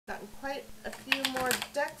Gotten quite a few more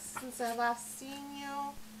decks since I last seen you.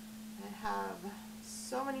 I have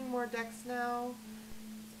so many more decks now.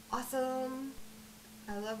 Awesome.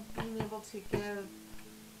 I love being able to give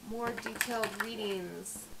more detailed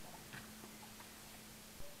readings.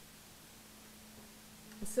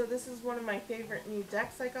 So this is one of my favorite new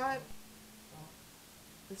decks I got.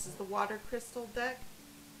 This is the water crystal deck.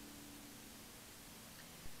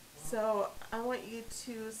 So I want you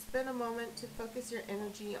to spend a moment to focus your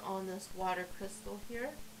energy on this water crystal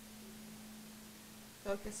here.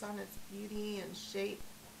 Focus on its beauty and shape.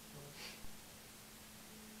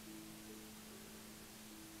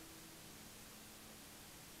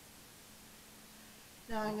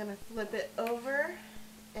 Now I'm going to flip it over,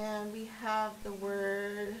 and we have the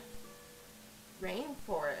word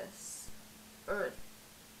rainforest, earth.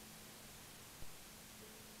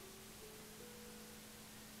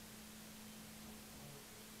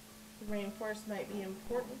 The rainforest might be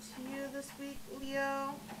important to you this week,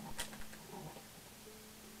 Leo.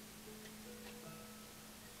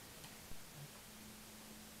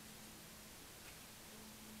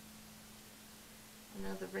 I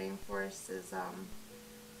know the rainforest is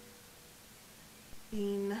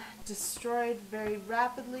being destroyed very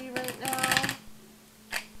rapidly right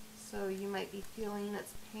now, so you might be feeling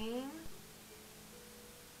its pain.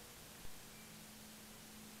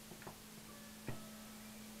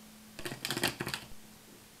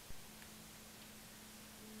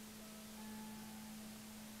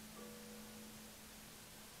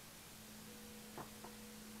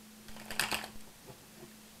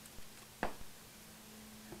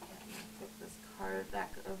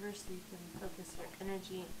 Back over so you can focus your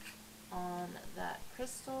energy on that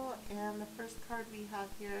crystal. And the first card we have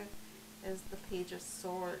here is the Page of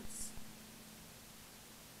Swords.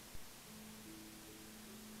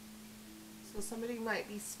 So somebody might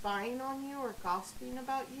be spying on you or gossiping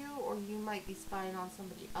about you, or you might be spying on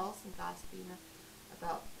somebody else and gossiping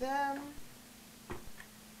about them.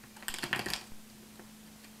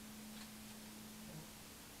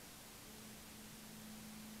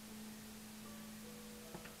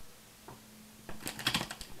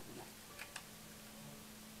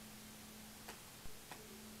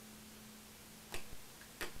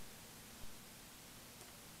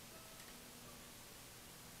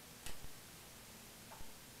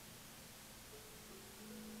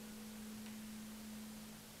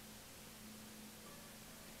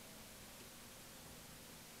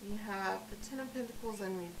 You have the Ten of Pentacles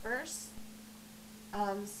in reverse.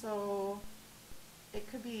 So it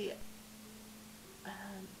could be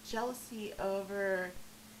jealousy over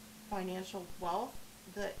financial wealth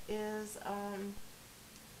that is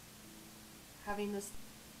having this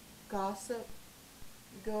gossip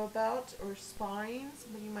go about, or spying.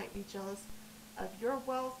 Somebody might be jealous of your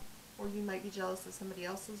wealth, or you might be jealous of somebody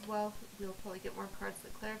else's wealth. We'll probably get more cards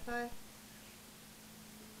that clarify.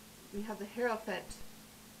 We have the Hierophant.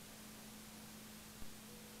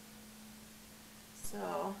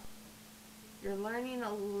 So you're learning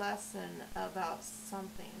a lesson about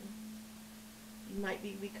something. You might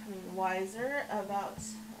be becoming wiser about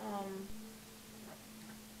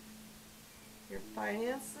your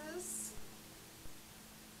finances,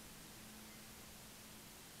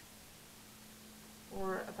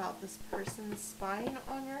 or about this person spying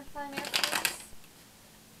on your finances.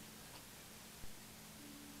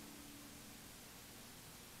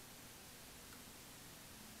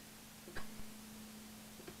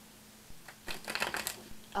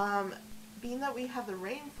 Being that we have the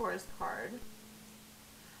Rainforest card,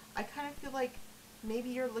 I kind of feel like maybe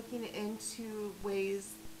you're looking into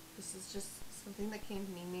ways, this is just something that came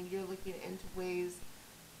to me, maybe you're looking into ways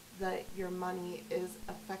that your money is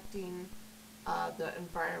affecting the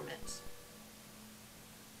environment.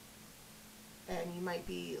 And you might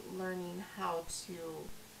be learning how to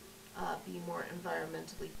be more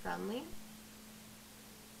environmentally friendly.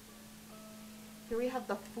 Here we have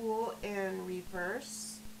the Fool in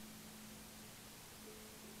reverse.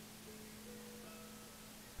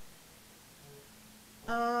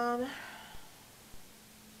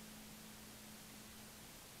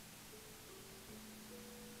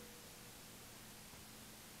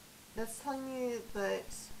 That's telling me that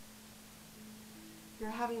you're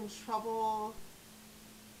having trouble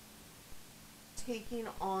taking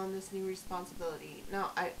on this new responsibility. Now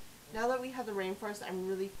that we have the Rainforest, I'm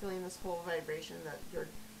really feeling this whole vibration that you're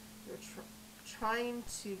trying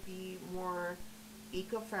to be more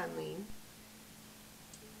eco-friendly,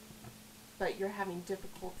 but you're having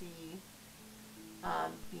difficulty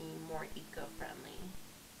being more eco-friendly.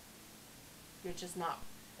 You're just not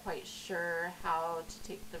quite sure how to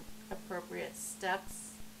take the appropriate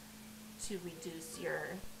steps to reduce your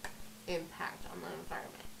impact on the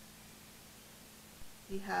environment.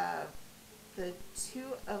 We have the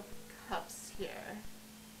Two of Cups here.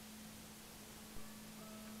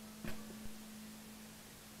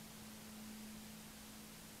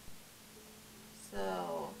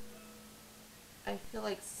 So I feel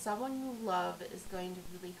like someone you love is going to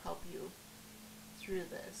really help you through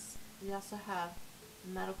this. We also have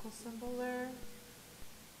the medical symbol there.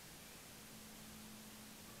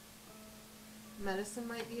 Medicine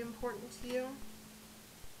might be important to you.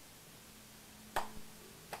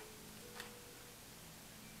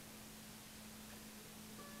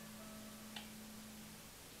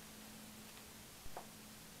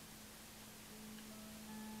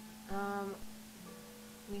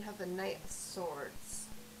 We have the Knight of Swords.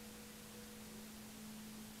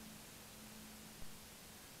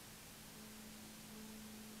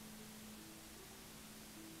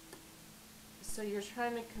 So you're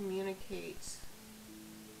trying to communicate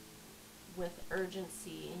with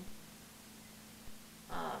urgency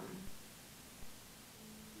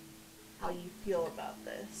how you feel about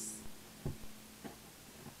this.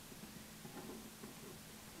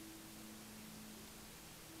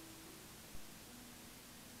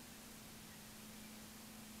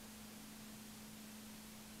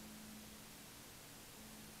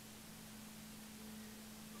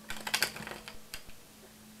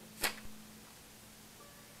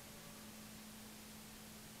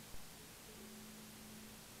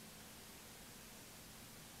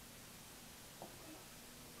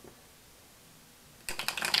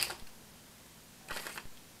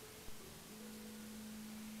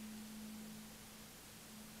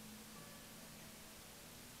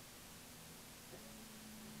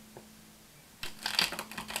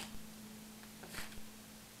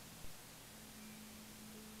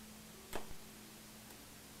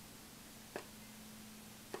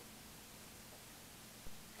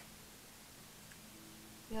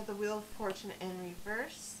 You have the Wheel of Fortune in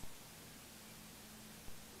reverse.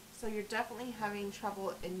 So you're definitely having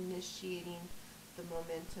trouble initiating the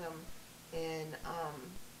momentum in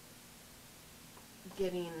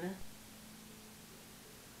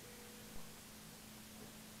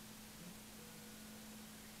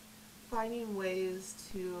finding ways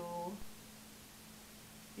to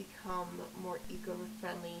become more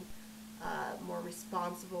eco-friendly, more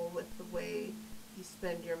responsible with the way you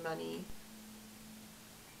spend your money.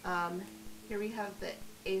 Here we have the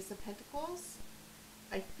Ace of Pentacles.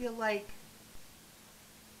 I feel like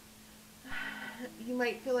you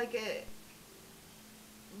might feel like it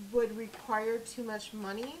would require too much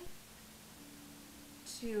money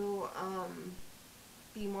to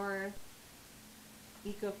be more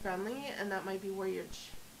eco-friendly, and that might be where you're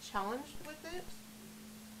challenged with it.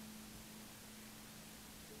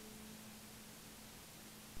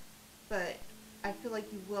 But I feel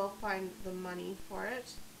like you will find the money for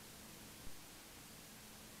it.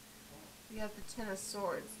 You have the Ten of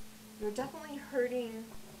Swords. You're definitely hurting.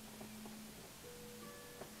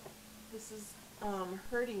 This is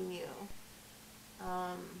hurting you.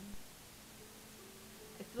 I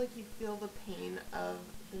feel like you feel the pain of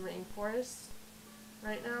the rainforest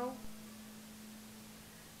right now.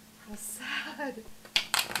 How sad.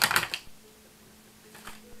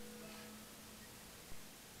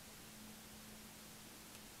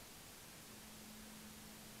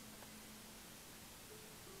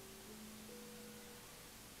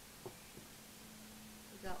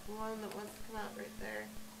 We got one that wants to come out right there.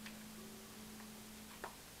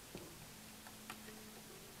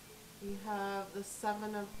 We have the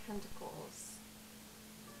Seven of Pentacles.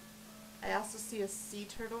 I also see a sea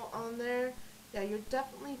turtle on there. Yeah, you're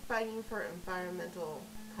definitely fighting for environmental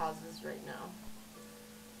causes right now.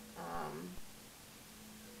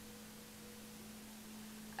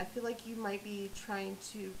 I feel like you might be trying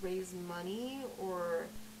to raise money or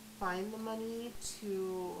find the money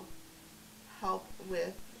to help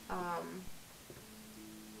with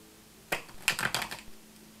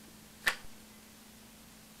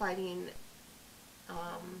fighting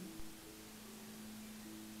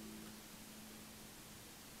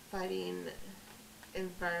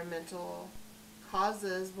environmental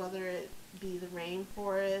causes, whether it be the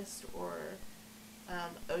rainforest or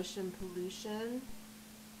ocean pollution.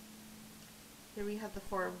 Here we have the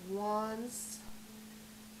Four of Wands.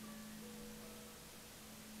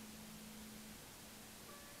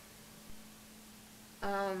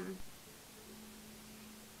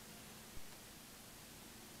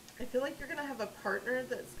 I feel like you're going to have a partner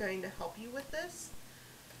that's going to help you with this.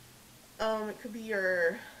 It could be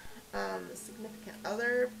your significant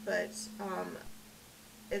other, but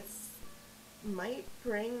it might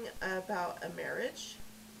bring about a marriage.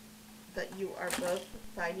 that you are both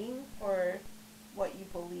fighting for what you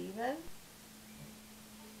believe in.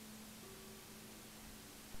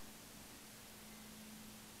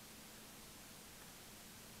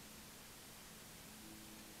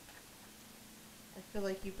 I feel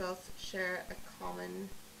like you both share a common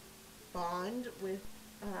bond with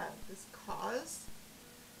this cause.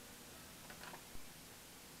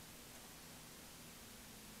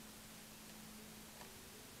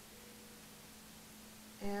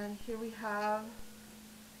 And here we have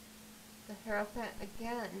the Hierophant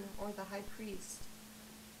again, or the High Priest.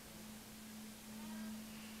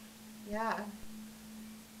 Yeah.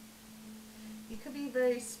 You could be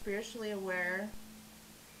very spiritually aware.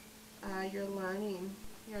 You're learning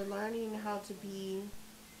how to be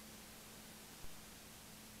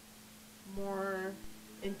more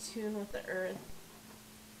in tune with the earth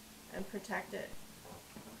and protect it.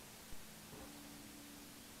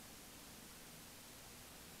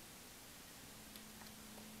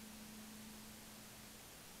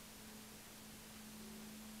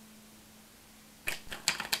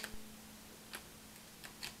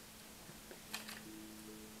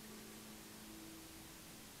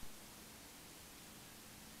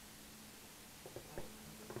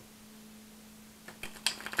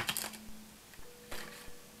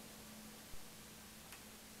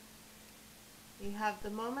 You have the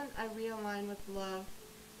moment I realign with love,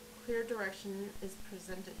 clear direction is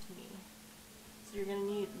presented to me. So you're going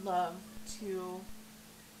to need love to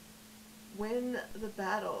win the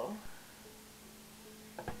battle.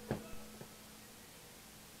 But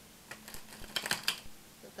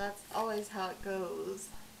that's always how it goes.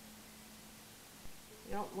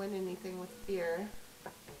 You don't win anything with fear.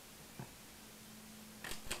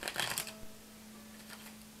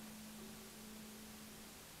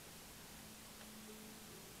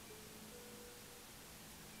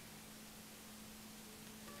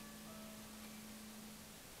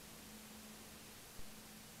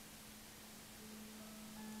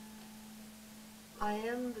 I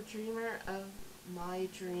am the dreamer of my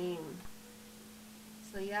dream.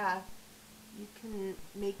 So yeah, you can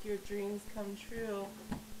make your dreams come true.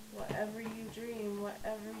 Whatever you dream,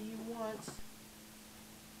 whatever you want,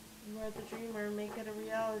 you are the dreamer. Make it a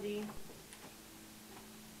reality.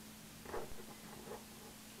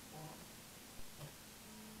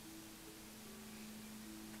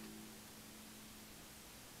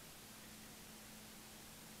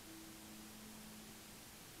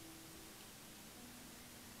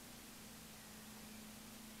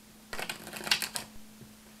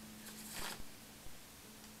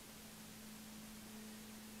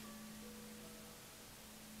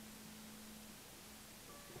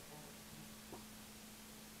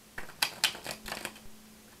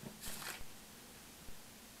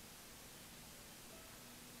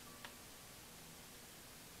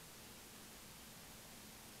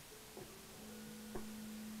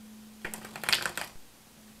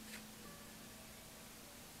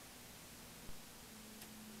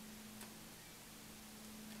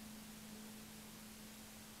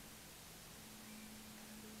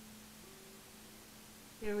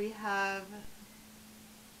 Here we have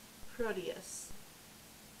Proteus,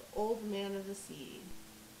 the old man of the sea.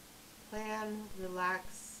 Plan,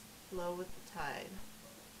 relax, flow with the tide.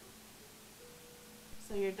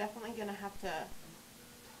 So you're definitely going to have to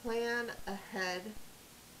plan ahead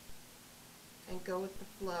and go with the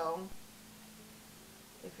flow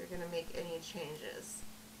if you're going to make any changes.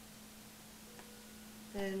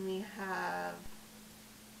 Then we have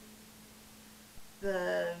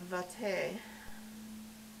the Vate.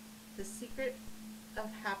 The secret of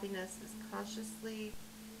happiness is consciously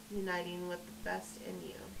uniting with the best in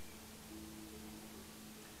you.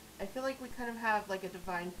 I feel like we kind of have like a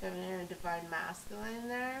divine feminine and a divine masculine in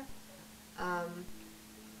there.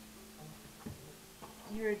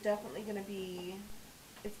 You're definitely going to be,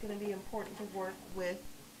 it's going to be important to work with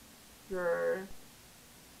your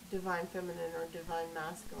divine feminine or divine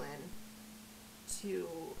masculine to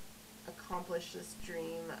accomplish this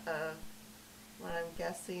dream of what I'm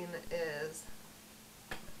guessing is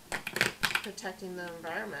protecting the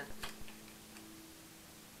environment,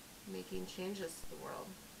 making changes to the world.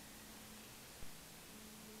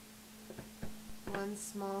 One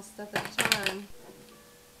small step at a time.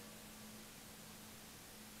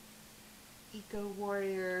 Eco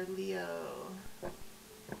Warrior Leo.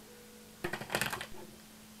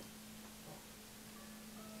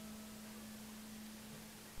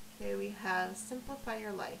 Okay, we have simplify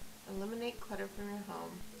your life. Eliminate clutter from your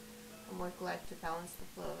home and work life to balance the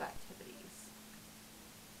flow of activities.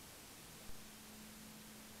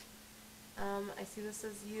 I see this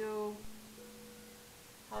as you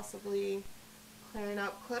possibly clearing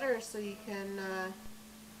out clutter so you can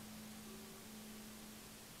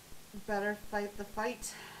better fight the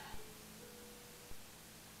fight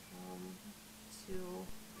to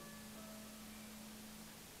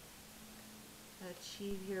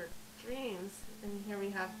achieve your dreams. And here we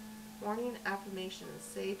have morning affirmations.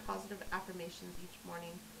 Say positive affirmations each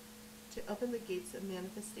morning to open the gates of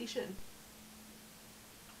manifestation.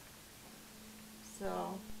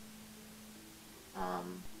 So,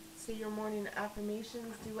 say your morning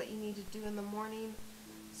affirmations. Do what you need to do in the morning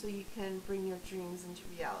so you can bring your dreams into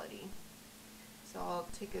reality. So I'll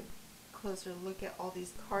take a closer look at all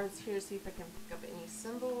these cards here, see if I can pick up any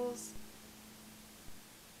symbols.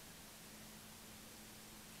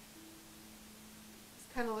 This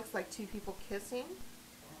kind of looks like two people kissing.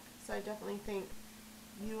 So I definitely think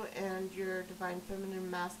you and your divine feminine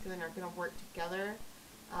and masculine are going to work together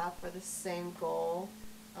for the same goal.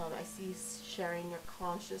 I see sharing your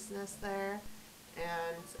consciousness there,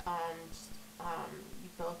 and you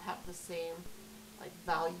both have the same like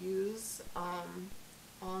values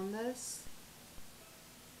on this.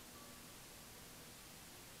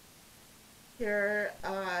 Here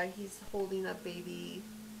he's holding a baby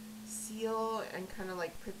seal and kind of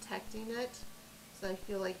like protecting it. So I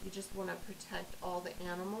feel like you just want to protect all the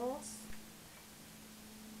animals,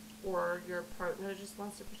 or your partner just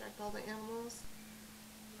wants to protect all the animals.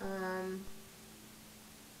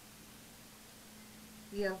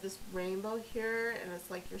 You have this rainbow here, and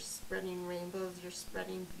it's like you're spreading rainbows, you're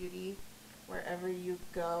spreading beauty wherever you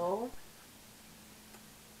go.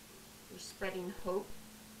 You're spreading hope.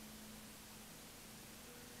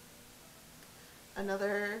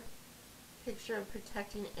 Another picture of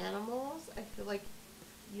protecting animals. I feel like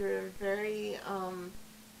you're very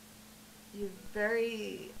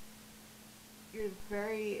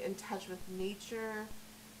in touch with nature.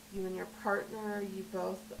 You and your partner, you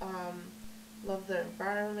both love the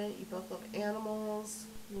environment, you both love animals,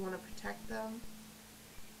 you want to protect them.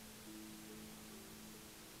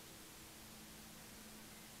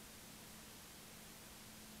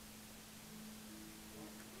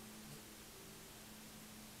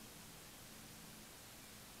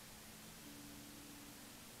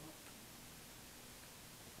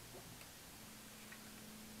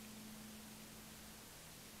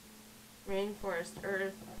 Rainforest,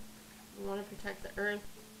 earth, you want to protect the earth.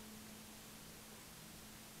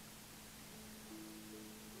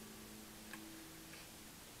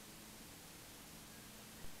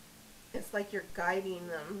 It's like you're guiding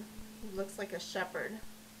them. It looks like a shepherd.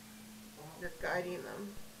 You're guiding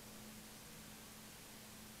them.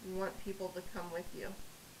 You want people to come with you.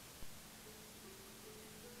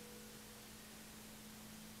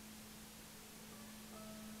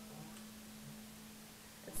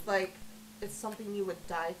 It's like it's something you would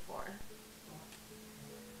die for.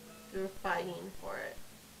 You're fighting for it.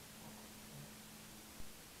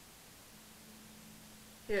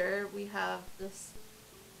 Here we have this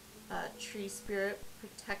tree spirit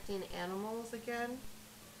protecting animals again.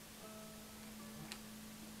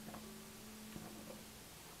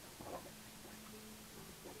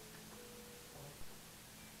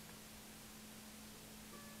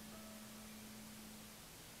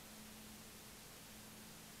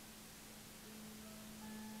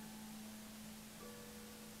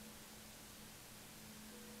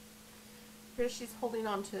 Here she's holding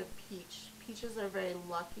on to a peach. Peaches are very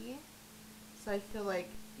lucky, so I feel like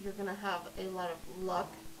you're going to have a lot of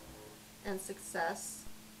luck and success,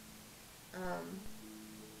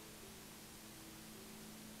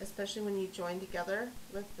 especially when you join together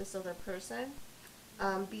with this other person.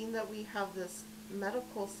 Being that we have this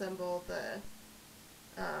medical symbol, the,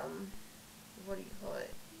 what do you call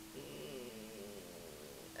it?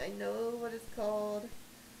 I know what it's called.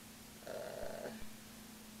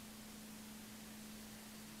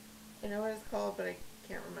 I know what it's called, but I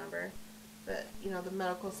can't remember. But, you know, the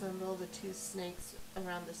medical symbol, the two snakes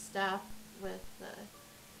around the staff with the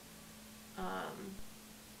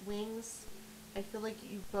wings. I feel like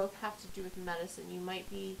you both have to do with medicine. You might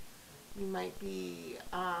be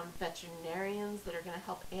veterinarians that are going to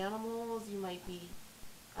help animals. You might be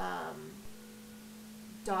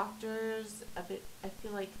doctors. I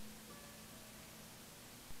feel like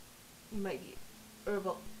you might be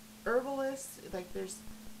herbalists. Like there's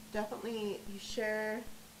definitely you share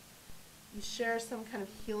some kind of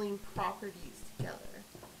healing properties together.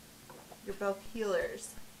 You're both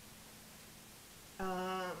healers.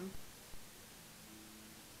 I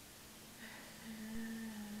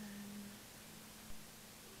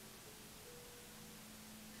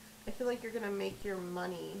feel like you're gonna make your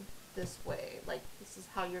money this way. Like this is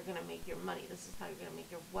how you're gonna make your money. This is how you're gonna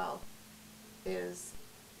make your wealth. Is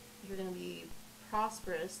you're gonna be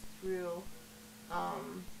prosperous through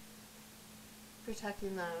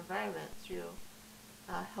protecting the environment, through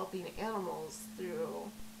helping animals,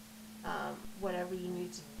 through whatever you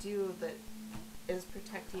need to do that is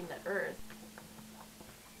protecting the earth.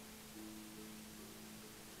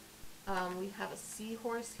 We have a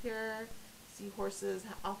seahorse here. Seahorses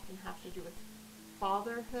often have to do with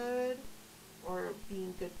fatherhood or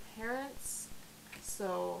being good parents.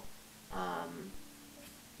 So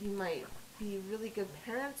you might be really good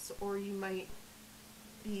parents, or you might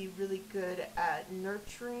be really good at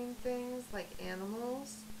nurturing things like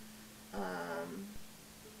animals.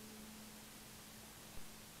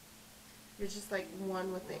 You're just like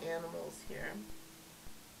one with the animals here.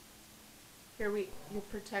 You're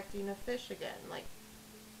protecting a fish again. Like,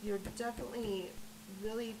 you're definitely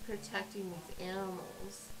really protecting these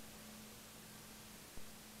animals.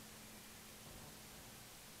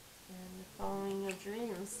 And following your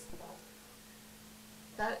dreams.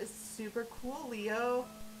 That is super cool, Leo.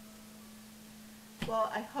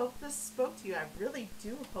 Well, I hope this spoke to you. I really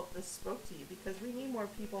do hope this spoke to you, because we need more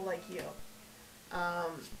people like you.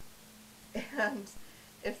 And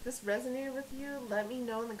if this resonated with you, let me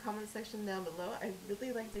know in the comment section down below. I'd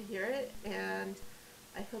really like to hear it, and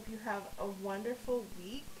I hope you have a wonderful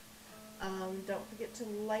week. Don't forget to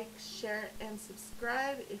like, share, and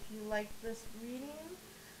subscribe if you like this reading.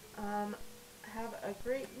 Have a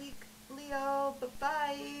great week, Leo.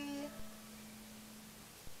 Bye-bye.